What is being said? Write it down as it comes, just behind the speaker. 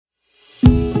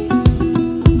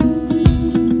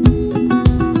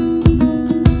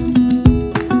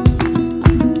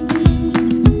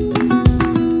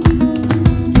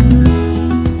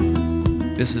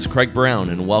is Craig Brown,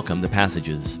 and welcome to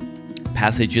Passages.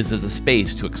 Passages is a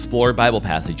space to explore Bible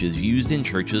passages used in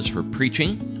churches for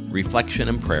preaching, reflection,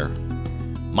 and prayer.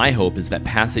 My hope is that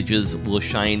Passages will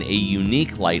shine a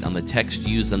unique light on the text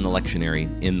used in the lectionary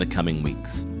in the coming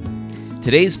weeks.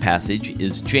 Today's passage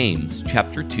is James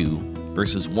chapter 2,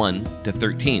 verses 1 to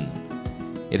 13.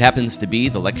 It happens to be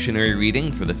the lectionary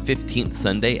reading for the 15th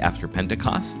Sunday after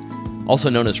Pentecost, also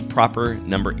known as proper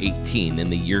number 18 in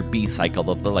the year B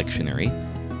cycle of the lectionary.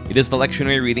 It is the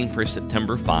lectionary reading for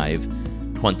September 5,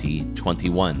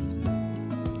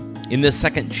 2021. In this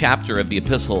second chapter of the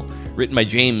epistle written by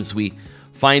James, we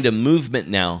find a movement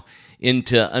now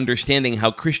into understanding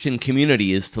how Christian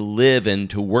community is to live and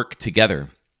to work together.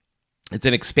 It's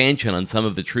an expansion on some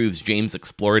of the truths James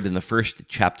explored in the first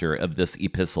chapter of this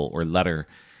epistle or letter.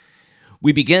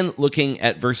 We begin looking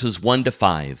at verses 1 to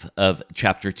 5 of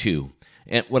chapter 2,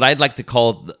 and what I'd like to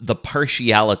call the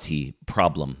partiality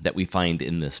problem that we find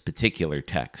in this particular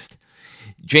text.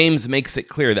 James makes it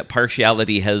clear that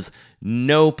partiality has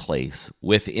no place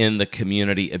within the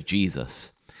community of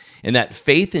Jesus, and that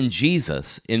faith in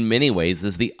Jesus, in many ways,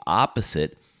 is the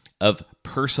opposite of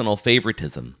personal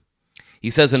favoritism.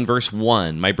 He says in verse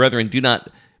 1, "My brethren, do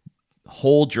not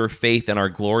hold your faith in our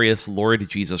glorious Lord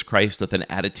Jesus Christ with an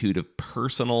attitude of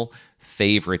personal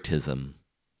favoritism."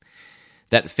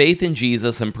 That faith in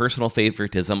Jesus and personal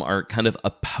favoritism are kind of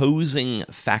opposing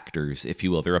factors, if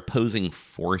you will. They're opposing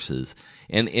forces.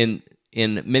 And in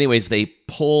many ways, they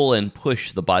pull and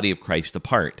push the body of Christ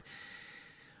apart.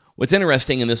 What's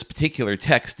interesting in this particular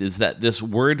text is that this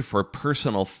word for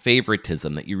personal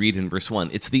favoritism that you read in verse 1,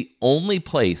 it's the only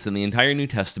place in the entire New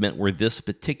Testament where this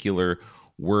particular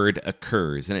word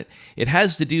occurs. And it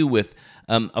has to do with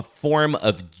a form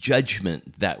of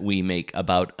judgment that we make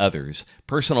about others.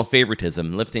 Personal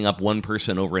favoritism, lifting up one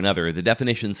person over another. The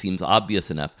definition seems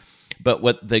obvious enough. But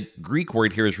what the Greek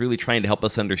word here is really trying to help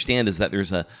us understand is that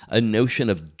there's a notion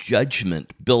of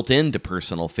judgment built into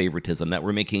personal favoritism, that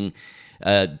we're making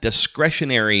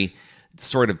discretionary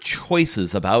sort of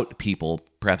choices about people,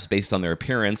 perhaps based on their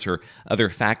appearance or other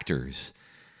factors.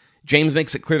 James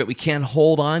makes it clear that we can't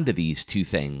hold on to these two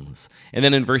things. And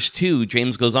then in verse 2,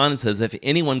 James goes on and says, "If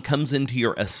anyone comes into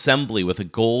your assembly with a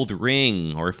gold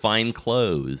ring or fine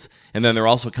clothes," and then there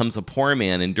also comes a poor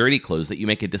man in dirty clothes, that you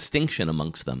make a distinction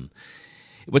amongst them.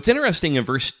 What's interesting in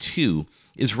verse 2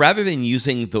 is rather than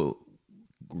using the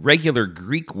regular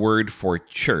Greek word for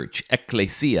church,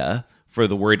 ekklesia, for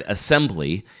the word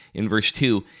assembly, in verse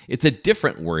 2, it's a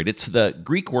different word. It's the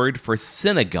Greek word for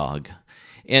synagogue.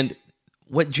 And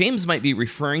what James might be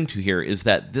referring to here is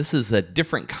that this is a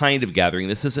different kind of gathering.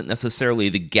 This isn't necessarily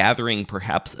the gathering,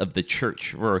 perhaps, of the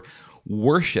church or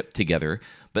worship together,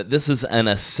 but this is an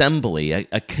assembly,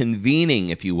 a convening,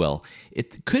 if you will.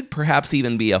 It could perhaps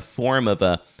even be a form of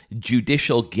a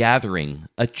judicial gathering,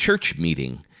 a church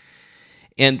meeting.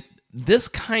 And this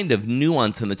kind of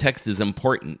nuance in the text is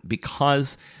important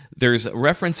because there's a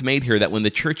reference made here that when the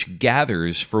church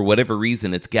gathers, for whatever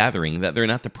reason it's gathering, that they're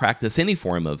not to practice any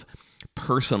form of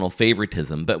personal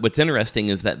favoritism. But what's interesting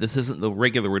is that this isn't the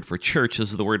regular word for church.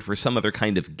 This is the word for some other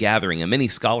kind of gathering. And many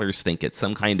scholars think it's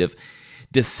some kind of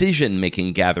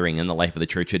decision-making gathering in the life of the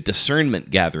church, a discernment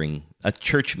gathering, a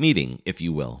church meeting, if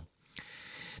you will.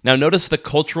 Now, notice the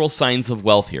cultural signs of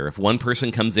wealth here. If one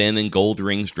person comes in gold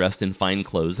rings, dressed in fine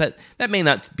clothes, that may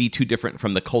not be too different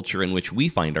from the culture in which we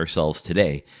find ourselves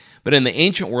today. But in the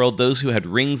ancient world, those who had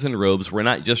rings and robes were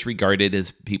not just regarded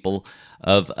as people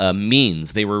of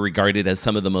means. They were regarded as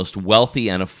some of the most wealthy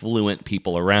and affluent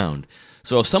people around.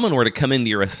 So if someone were to come into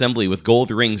your assembly with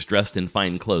gold rings dressed in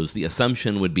fine clothes, the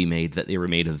assumption would be made that they were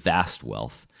made of vast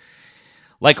wealth.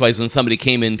 Likewise, when somebody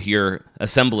came into your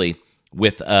assembly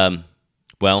with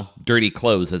dirty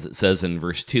clothes, as it says in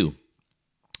verse 2,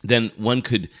 then one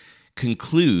could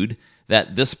conclude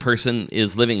that this person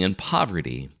is living in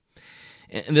poverty.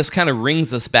 And this kind of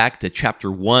brings us back to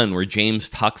chapter 1, where James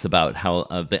talks about how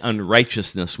the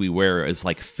unrighteousness we wear is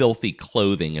like filthy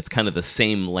clothing. It's kind of the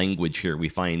same language here we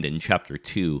find in chapter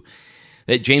 2,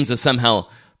 that James is somehow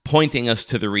pointing us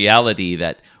to the reality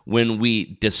that when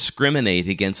we discriminate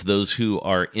against those who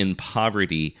are in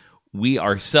poverty, we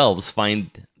ourselves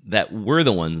find that we're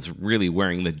the ones really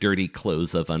wearing the dirty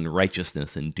clothes of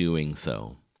unrighteousness in doing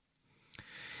so.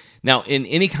 Now, in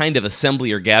any kind of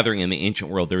assembly or gathering in the ancient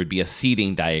world, there would be a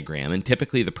seating diagram, and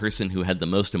typically the person who had the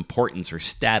most importance or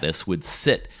status would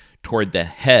sit toward the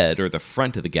head or the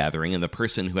front of the gathering, and the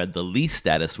person who had the least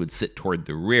status would sit toward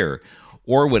the rear,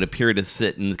 or would appear to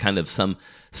sit in kind of some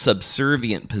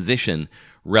subservient position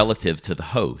relative to the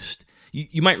host.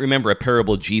 You might remember a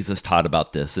parable Jesus taught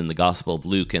about this in the Gospel of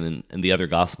Luke and in the other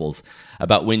Gospels,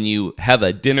 about when you have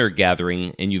a dinner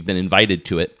gathering and you've been invited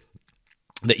to it,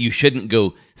 that you shouldn't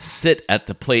go sit at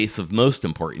the place of most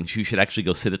importance. You should actually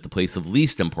go sit at the place of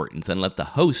least importance and let the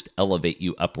host elevate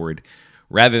you upward,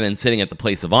 rather than sitting at the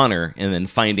place of honor and then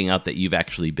finding out that you've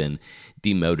actually been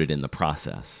demoted in the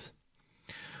process.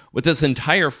 What this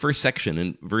entire first section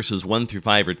in verses 1 through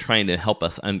 5 are trying to help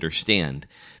us understand,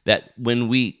 that when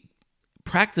we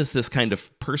practice this kind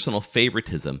of personal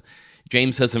favoritism,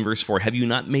 James says in verse 4, "Have you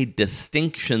not made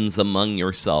distinctions among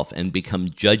yourself and become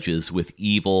judges with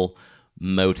evil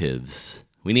motives?"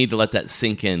 We need to let that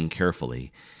sink in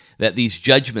carefully, that these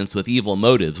judgments with evil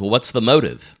motives, well, what's the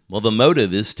motive? Well, the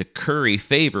motive is to curry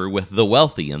favor with the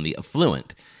wealthy and the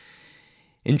affluent.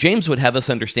 And James would have us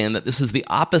understand that this is the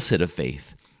opposite of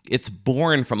faith. It's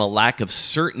born from a lack of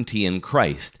certainty in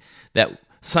Christ, that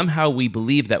somehow we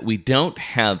believe that we don't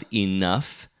have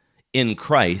enough in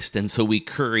Christ, and so we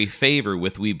curry favor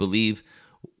with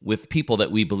people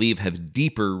that we believe have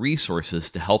deeper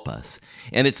resources to help us.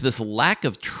 And it's this lack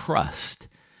of trust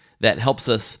that helps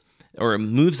us, or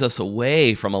moves us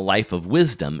away from a life of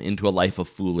wisdom into a life of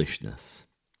foolishness.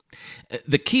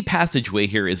 The key passageway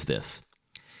here is this,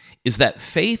 is that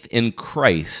faith in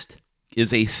Christ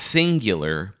is a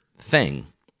singular thing.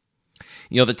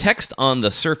 The text on the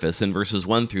surface in verses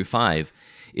 1 through 5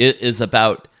 is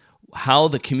about how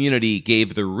the community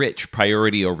gave the rich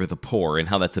priority over the poor and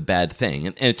how that's a bad thing.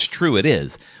 And it's true, it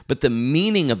is. But the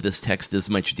meaning of this text is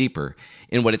much deeper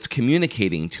in what it's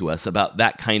communicating to us about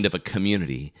that kind of a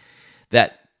community.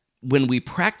 That when we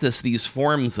practice these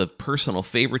forms of personal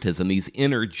favoritism, these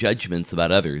inner judgments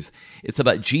about others, it's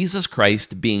about Jesus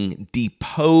Christ being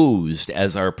deposed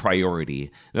as our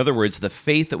priority. In other words, the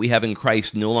faith that we have in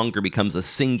Christ no longer becomes a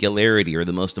singularity or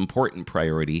the most important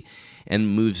priority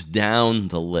and moves down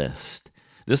the list.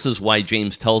 This is why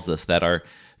James tells us that our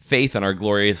faith in our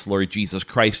glorious Lord Jesus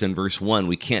Christ in verse 1,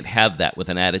 we can't have that with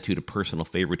an attitude of personal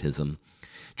favoritism.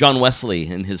 John Wesley,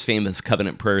 in his famous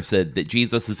covenant prayer, said that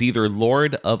Jesus is either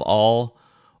Lord of all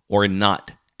or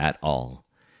not at all.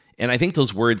 And I think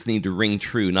those words need to ring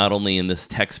true, not only in this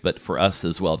text, but for us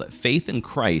as well, that faith in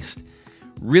Christ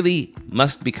really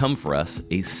must become for us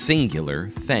a singular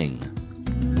thing.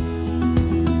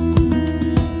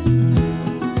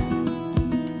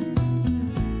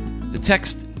 The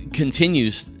text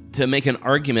continues to make an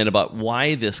argument about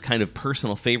why this kind of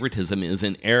personal favoritism is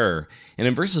in error. And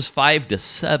in verses 5 to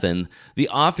 7, the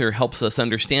author helps us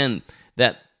understand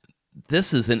that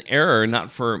this is an error, not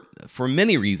for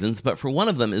many reasons, but for one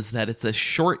of them is that it's a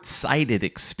short-sighted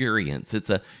experience. It's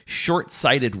a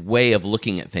short-sighted way of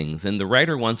looking at things. And the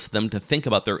writer wants them to think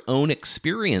about their own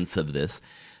experience of this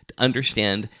to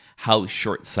understand how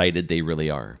short-sighted they really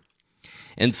are.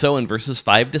 And so in verses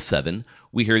 5 to 7,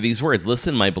 we hear these words,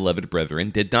 "Listen, my beloved brethren,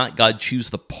 did not God choose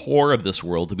the poor of this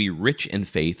world to be rich in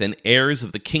faith and heirs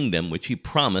of the kingdom which he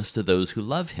promised to those who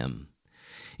love him?"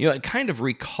 It kind of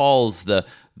recalls the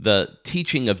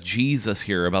teaching of Jesus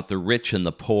here about the rich and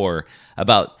the poor,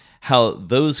 about how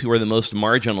those who are the most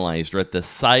marginalized or at the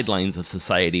sidelines of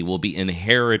society will be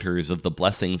inheritors of the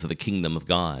blessings of the kingdom of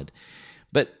God.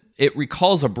 But it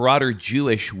recalls a broader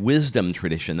Jewish wisdom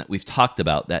tradition that we've talked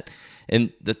about, that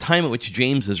in the time at which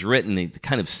James is written, he's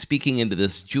kind of speaking into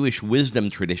this Jewish wisdom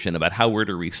tradition about how we're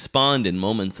to respond in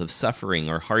moments of suffering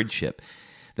or hardship,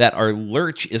 that our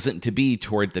lurch isn't to be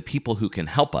toward the people who can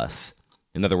help us,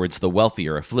 in other words, the wealthy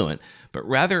or affluent, but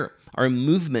rather our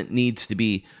movement needs to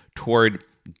be toward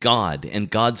God and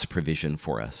God's provision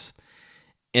for us.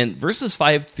 And verses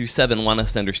 5 through 7 want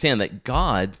us to understand that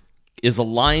God is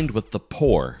aligned with the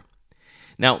poor.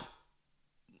 Now,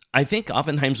 I think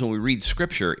oftentimes when we read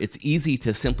Scripture, it's easy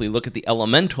to simply look at the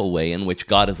elemental way in which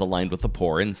God is aligned with the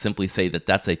poor and simply say that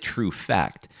that's a true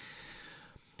fact.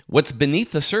 What's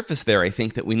beneath the surface there, I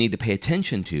think, that we need to pay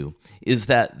attention to is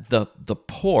that the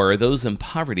poor, those in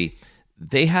poverty,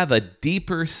 they have a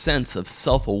deeper sense of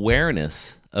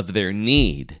self-awareness of their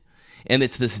need. And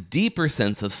it's this deeper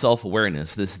sense of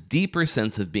self-awareness, this deeper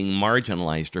sense of being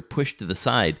marginalized or pushed to the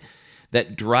side,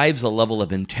 that drives a level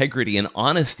of integrity and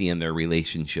honesty in their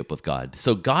relationship with God.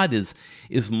 So God is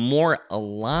more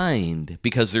aligned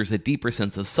because there's a deeper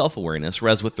sense of self-awareness,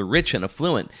 whereas with the rich and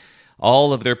affluent,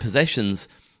 all of their possessions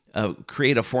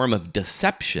create a form of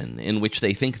deception in which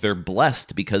they think they're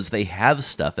blessed because they have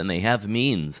stuff and they have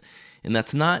means. And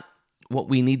that's not what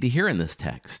we need to hear in this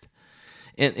text.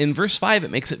 And in verse 5,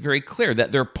 it makes it very clear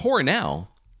that they're poor now,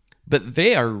 but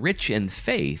they are rich in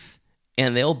faith,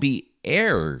 and they'll be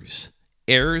heirs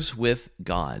with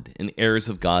God and heirs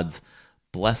of God's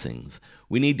blessings.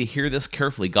 We need to hear this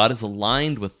carefully. God is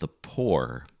aligned with the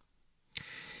poor.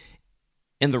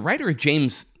 And the writer of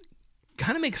James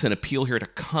kind of makes an appeal here to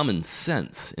common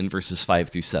sense in verses 5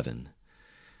 through 7. It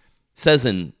says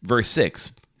in verse 6,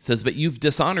 it says, "But you've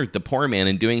dishonored the poor man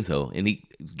in doing so." And he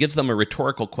gives them a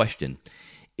rhetorical question.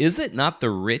 "Is it not the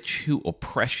rich who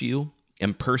oppress you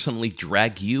and personally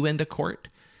drag you into court?"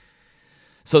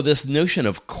 So this notion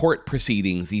of court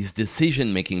proceedings, these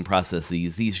decision-making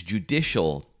processes, these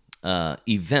judicial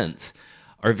events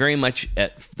are very much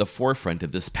at the forefront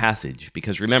of this passage.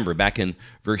 Because remember, back in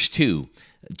verse 2,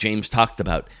 James talked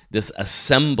about this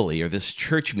assembly or this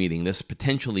church meeting, this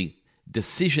potentially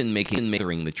decision-making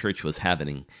the church was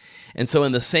happening. And so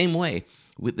in the same way,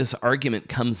 this argument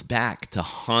comes back to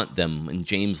haunt them, and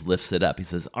James lifts it up. He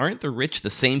says, aren't the rich the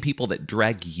same people that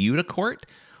drag you to court?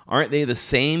 Aren't they the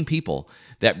same people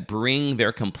that bring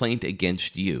their complaint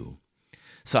against you?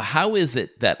 So how is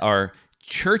it that our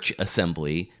church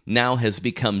assembly now has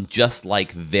become just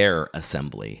like their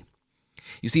assembly?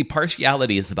 You see,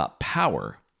 partiality is about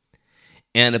power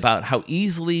and about how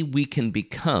easily we can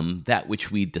become that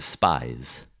which we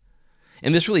despise.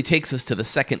 And this really takes us to the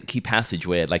second key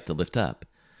passageway I'd like to lift up,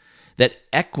 that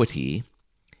equity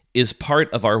is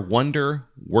part of our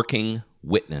wonder-working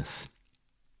witness.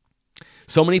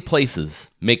 So many places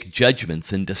make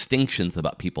judgments and distinctions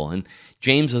about people, and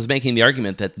James is making the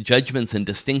argument that judgments and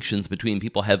distinctions between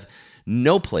people have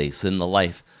no place in the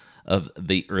life of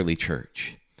the early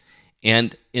church.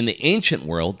 And in the ancient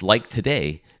world, like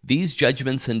today, these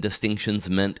judgments and distinctions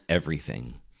meant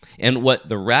everything. And what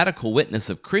the radical witness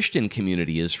of Christian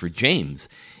community is for James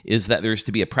is that there's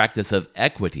to be a practice of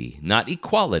equity, not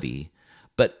equality,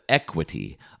 but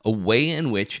equity, a way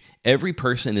in which every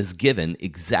person is given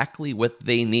exactly what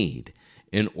they need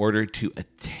in order to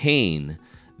attain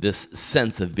this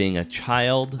sense of being a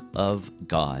child of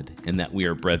God and that we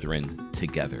are brethren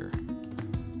together.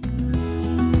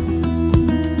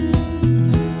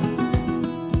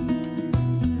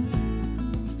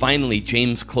 Finally,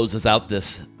 James closes out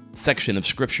this section of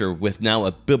Scripture with now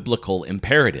a biblical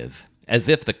imperative. As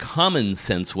if the common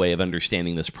sense way of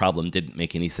understanding this problem didn't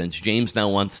make any sense, James now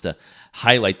wants to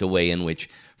highlight the way in which,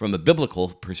 from a biblical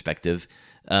perspective,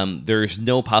 there's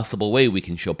no possible way we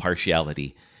can show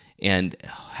partiality and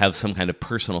have some kind of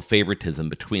personal favoritism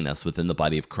between us within the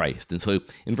body of Christ. And so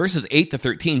in verses 8 to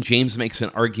 13, James makes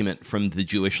an argument from the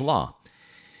Jewish law.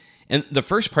 And the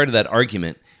first part of that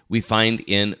argument we find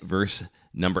in verse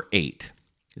number 8.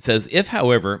 It says, "If,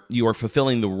 however, you are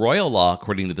fulfilling the royal law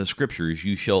according to the Scriptures,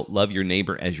 you shall love your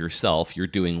neighbor as yourself, you're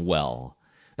doing well."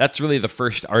 That's really the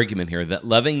first argument here, that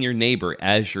loving your neighbor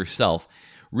as yourself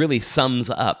really sums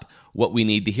up what we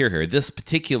need to hear here. This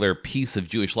particular piece of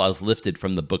Jewish law is lifted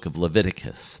from the book of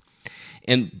Leviticus.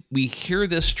 And we hear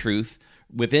this truth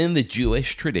within the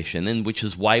Jewish tradition, and which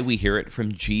is why we hear it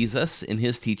from Jesus in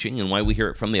his teaching and why we hear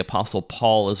it from the Apostle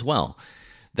Paul as well.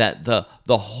 That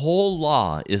the whole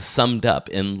law is summed up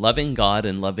in loving God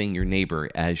and loving your neighbor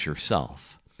as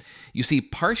yourself. You see,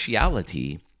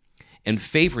 partiality and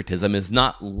favoritism is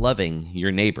not loving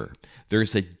your neighbor.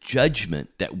 There's a judgment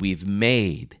that we've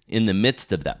made in the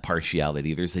midst of that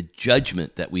partiality. There's a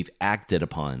judgment that we've acted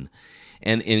upon.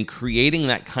 And in creating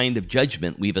that kind of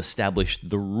judgment, we've established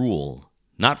the rule,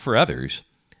 not for others,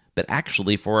 but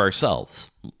actually for ourselves.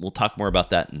 We'll talk more about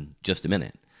that in just a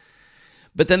minute.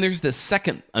 But then there's the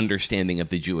second understanding of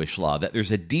the Jewish law, that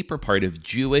there's a deeper part of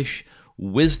Jewish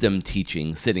wisdom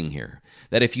teaching sitting here.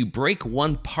 That if you break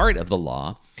one part of the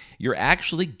law, you're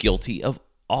actually guilty of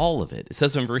all of it. It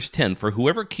says in verse 10, "For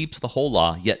whoever keeps the whole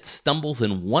law yet stumbles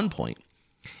in one point,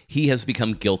 he has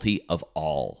become guilty of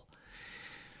all."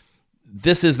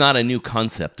 This is not a new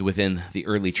concept within the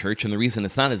early church, and the reason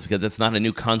it's not is because it's not a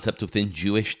new concept within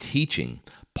Jewish teaching.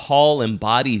 Paul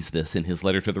embodies this in his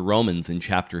letter to the Romans in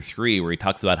chapter 3, where he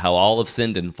talks about how all have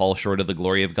sinned and fall short of the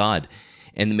glory of God,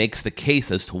 and makes the case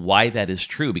as to why that is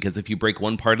true, because if you break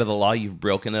one part of the law, you've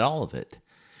broken all of it.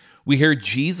 We hear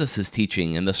Jesus'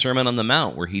 teaching in the Sermon on the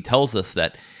Mount, where he tells us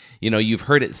that, you've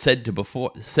heard it said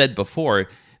before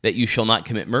that you shall not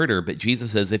commit murder, but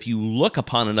Jesus says if you look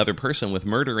upon another person with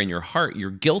murder in your heart,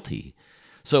 you're guilty.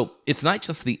 So it's not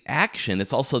just the action,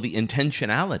 it's also the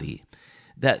intentionality.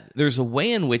 That there's a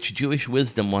way in which Jewish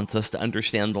wisdom wants us to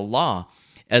understand the law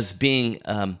as being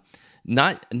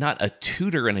not a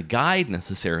tutor and a guide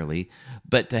necessarily,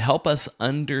 but to help us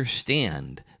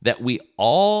understand that we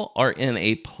all are in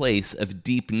a place of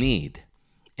deep need,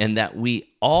 and that we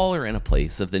all are in a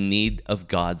place of the need of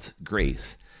God's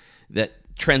grace. That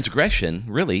transgression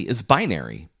really is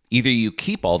binary. Either you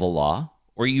keep all the law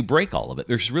or you break all of it.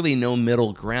 There's really no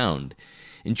middle ground.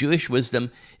 And Jewish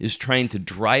wisdom is trying to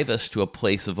drive us to a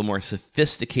place of a more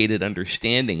sophisticated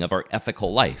understanding of our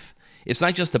ethical life It's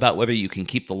not just about whether you can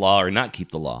keep the law or not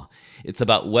keep the law. It's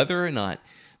about whether or not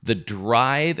the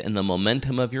drive and the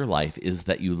momentum of your life is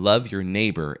that you love your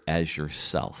neighbor as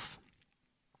yourself.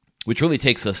 Which really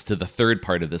takes us to the third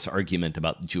part of this argument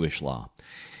about Jewish law.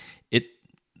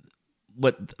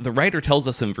 What the writer tells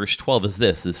us in verse 12 is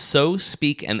this, is so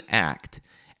speak and act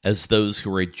as those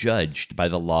who are judged by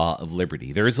the law of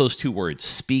liberty. There's those two words,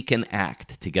 speak and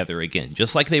act, together again,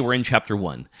 just like they were in chapter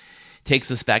 1. Takes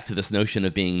us back to this notion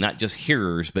of being not just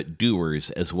hearers, but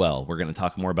doers as well. We're going to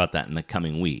talk more about that in the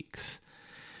coming weeks.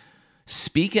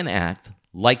 Speak and act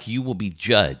like you will be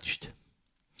judged.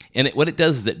 And what it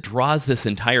does is it draws this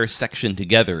entire section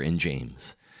together in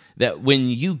James. That when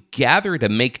you gather to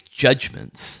make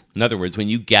judgments, in other words, when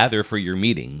you gather for your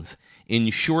meetings,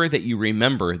 ensure that you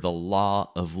remember the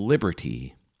law of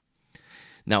liberty.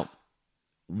 Now,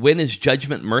 when is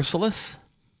judgment merciless?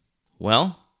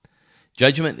 Well,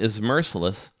 judgment is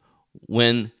merciless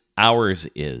when ours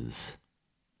is.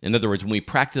 In other words, when we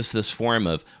practice this form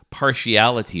of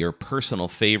partiality or personal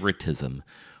favoritism,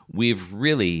 we've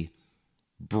really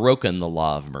broken the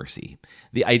law of mercy.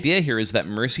 The idea here is that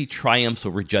mercy triumphs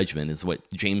over judgment, is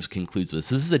what James concludes with.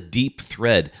 This is a deep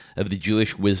thread of the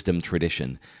Jewish wisdom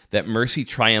tradition, that mercy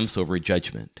triumphs over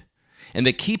judgment. And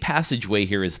the key passageway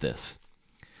here is this: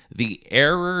 the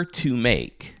error to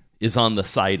make is on the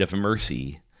side of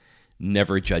mercy,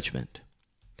 never judgment.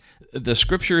 The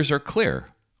scriptures are clear.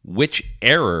 Which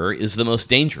error is the most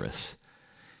dangerous?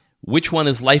 Which one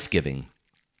is life-giving?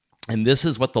 And this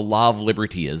is what the law of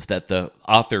liberty is that the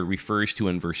author refers to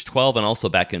in verse 12 and also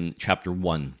back in chapter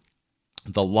 1.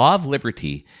 The law of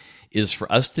liberty is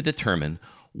for us to determine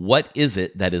what is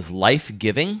it that is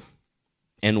life-giving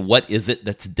and what is it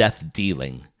that's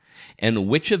death-dealing. And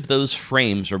which of those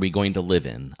frames are we going to live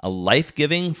in? A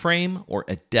life-giving frame or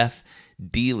a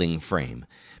death-dealing frame?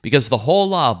 Because the whole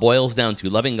law boils down to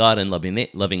loving God and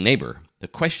loving neighbor. The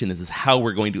question is how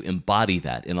we're going to embody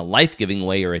that in a life-giving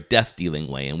way or a death-dealing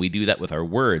way. And we do that with our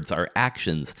words, our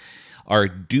actions, our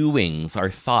doings, our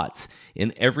thoughts.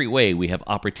 In every way, we have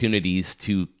opportunities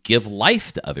to give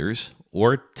life to others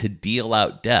or to deal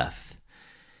out death.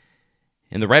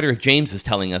 And the writer of James is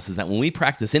telling us is that when we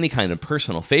practice any kind of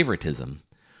personal favoritism,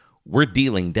 we're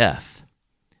dealing death.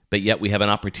 But yet we have an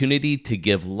opportunity to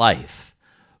give life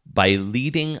by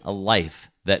leading a life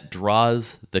that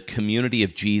draws the community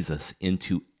of Jesus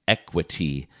into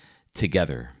equity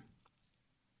together.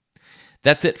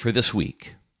 That's it for this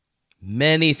week.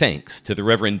 Many thanks to the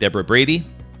Reverend Deborah Brady,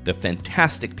 the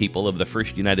fantastic people of the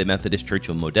First United Methodist Church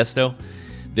of Modesto.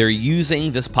 They're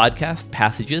using this podcast,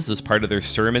 Passages, as part of their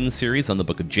sermon series on the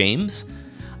book of James.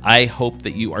 I hope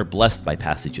that you are blessed by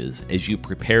Passages as you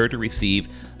prepare to receive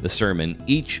the sermon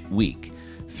each week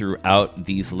throughout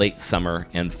these late summer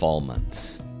and fall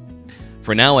months.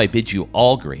 For now, I bid you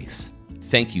all grace.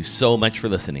 Thank you so much for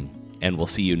listening, and we'll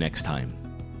see you next time.